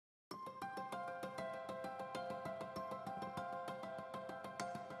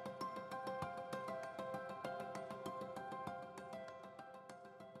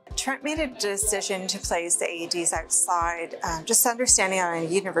Trent made a decision to place the AEDs outside. Just understanding on a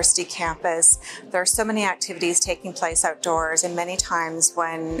university campus, there are so many activities taking place outdoors and many times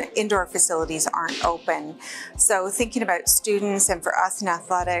when indoor facilities aren't open. So thinking about students and for us in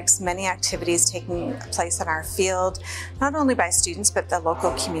athletics, many activities taking place in our field, not only by students but the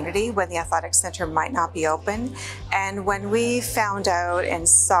local community when the athletic center might not be open. And when we found out and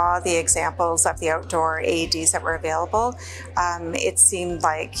saw the examples of the outdoor AEDs that were available, it seemed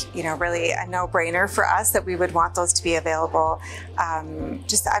like really a no-brainer for us that we would want those to be available,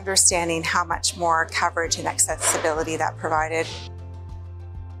 just understanding how much more coverage and accessibility that provided.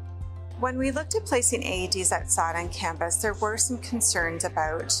 When we looked at placing AEDs outside on campus, there were some concerns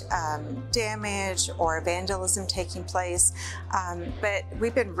about damage or vandalism taking place, but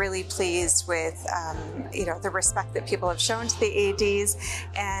we've been really pleased with the respect that people have shown to the AEDs,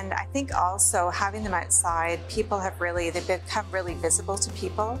 and I think also having them outside, they've become really visible to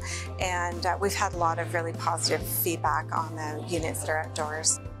people, and we've had a lot of really positive feedback on the units that are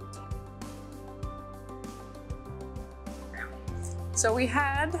outdoors. So we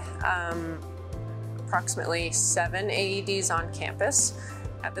had approximately 7 AEDs on campus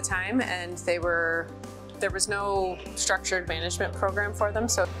at the time, and there was no structured management program for them.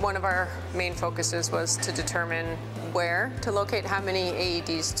 So one of our main focuses was to determine where to locate, how many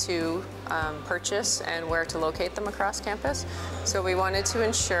AEDs to purchase and where to locate them across campus. So we wanted to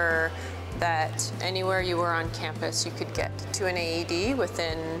ensure that anywhere you were on campus, you could get to an AED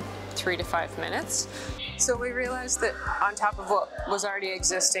within 3 to 5 minutes. So we realized that on top of what was already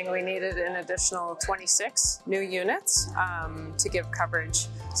existing, we needed an additional 26 new units to give coverage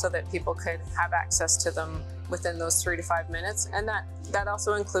so that people could have access to them within those 3 to 5 minutes. And that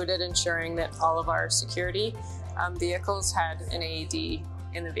also included ensuring that all of our security vehicles had an AED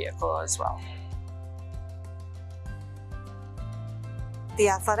in the vehicle as well. The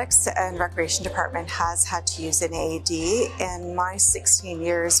Athletics and Recreation Department has had to use an AED. In my 16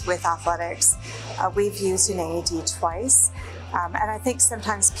 years with athletics, we've used an AED twice. And I think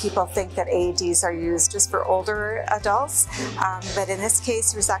sometimes people think that AEDs are used just for older adults, but in this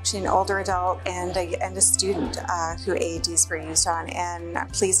case, it was actually an older adult and a student who AEDs were used on. And I'm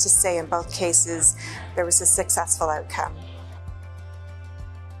pleased to say in both cases, there was a successful outcome.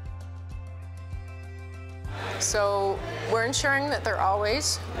 So we're ensuring that they're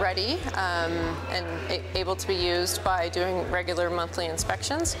always ready and able to be used by doing regular monthly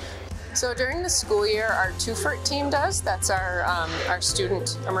inspections. So during the school year, our 2FERT team does. That's our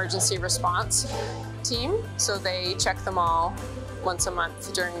student emergency response team. So they check them all once a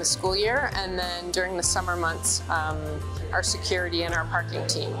month during the school year, and then during the summer months, our security and our parking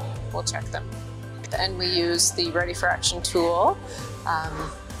team will check them. And we use the Ready for Action tool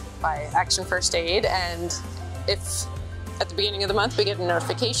by Action First Aid, and if at the beginning of the month we get a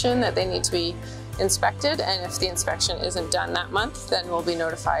notification that they need to be inspected, and if the inspection isn't done that month, then we'll be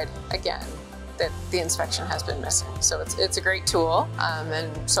notified again that the inspection has been missing. So it's a great tool,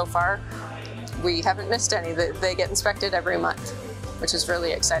 and so far we haven't missed any. They get inspected every month, which is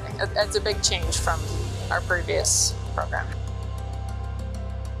really exciting. It's a big change from our previous program.